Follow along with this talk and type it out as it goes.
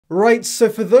Right, so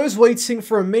for those waiting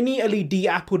for a mini LED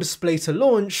Apple display to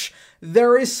launch,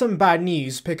 there is some bad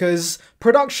news because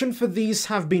production for these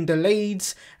have been delayed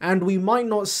and we might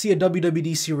not see a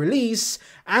WWDC release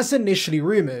as initially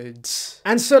rumoured.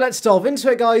 And so let's delve into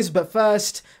it guys, but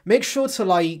first, make sure to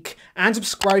like and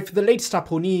subscribe for the latest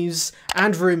Apple news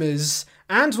and rumours.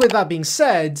 And with that being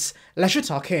said, let's just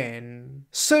tuck in.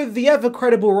 So the ever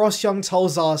credible Ross Young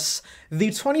tells us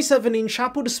the 27-inch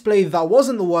Apple display that was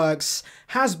in the works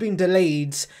has been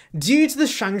delayed due to the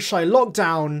Shanghai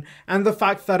lockdown and the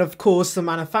fact that of course the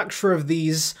manufacturer of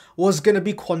these was going to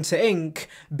be Quanta Inc.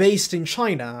 based in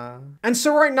China. And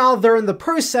so right now they're in the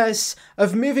process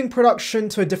of moving production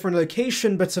to a different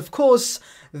location, but of course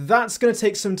that's going to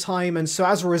take some time, and so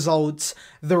as a result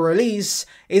the release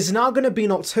is now going to be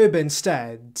in October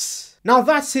instead. Now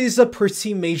that is a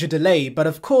pretty major delay, but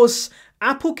of course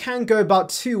Apple can go about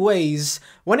two ways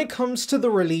when it comes to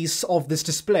the release of this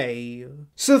display.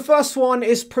 So the first one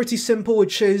is pretty simple,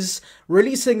 which is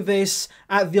releasing this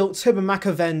at the October Mac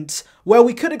event where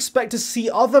we could expect to see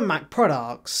other Mac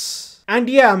products. And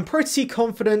yeah, I'm pretty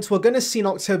confident we're going to see an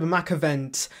October Mac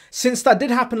event, since that did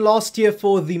happen last year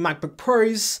for the MacBook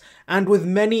Pros, and with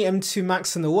many M2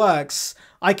 Macs in the works,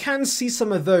 I can see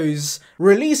some of those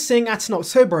releasing at an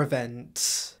October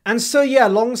event. And so yeah,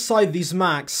 alongside these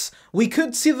Macs, we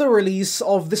could see the release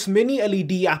of this mini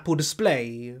LED Apple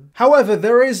display. However,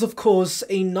 there is of course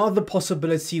another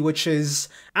possibility, which is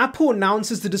Apple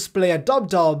announces the display at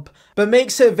WWDC, but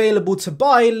makes it available to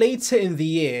buy later in the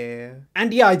year.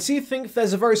 And yeah, I do think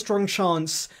there's a very strong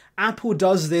chance Apple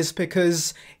does this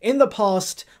because in the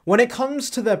past, when it comes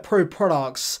to their Pro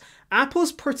products,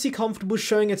 Apple's pretty comfortable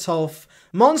showing it off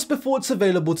months before it's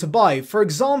available to buy. For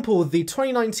example, the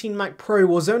 2019 Mac Pro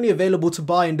was only available to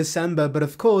buy in December, but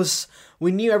of course,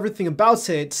 we knew everything about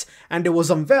it and it was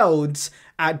unveiled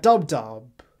at WWDC.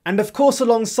 And of course,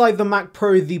 alongside the Mac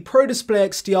Pro, the Pro Display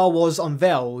XDR was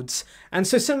unveiled. And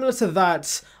so similar to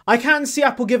that, I can see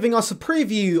Apple giving us a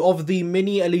preview of the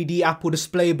mini LED Apple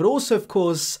display, but also of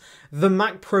course, the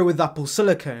Mac Pro with Apple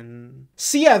Silicon.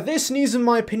 So yeah, this news in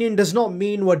my opinion does not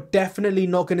mean we're definitely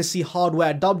not going to see hardware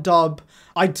at WWDC.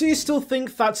 I do still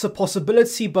think that's a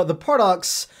possibility, but the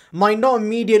products might not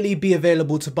immediately be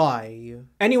available to buy.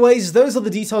 Anyways, those are the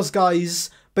details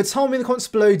guys, but tell me in the comments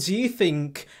below, do you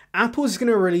think Apple's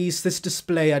going to release this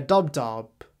display at WWDC?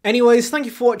 Anyways, thank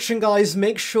you for watching guys,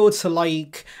 make sure to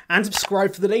like and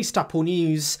subscribe for the latest Apple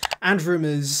news and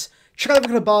rumours. Check out the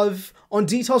link above on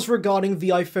details regarding the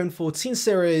iPhone 14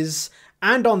 series,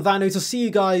 and on that note, I'll see you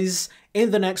guys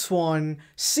in the next one.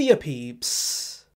 See ya peeps!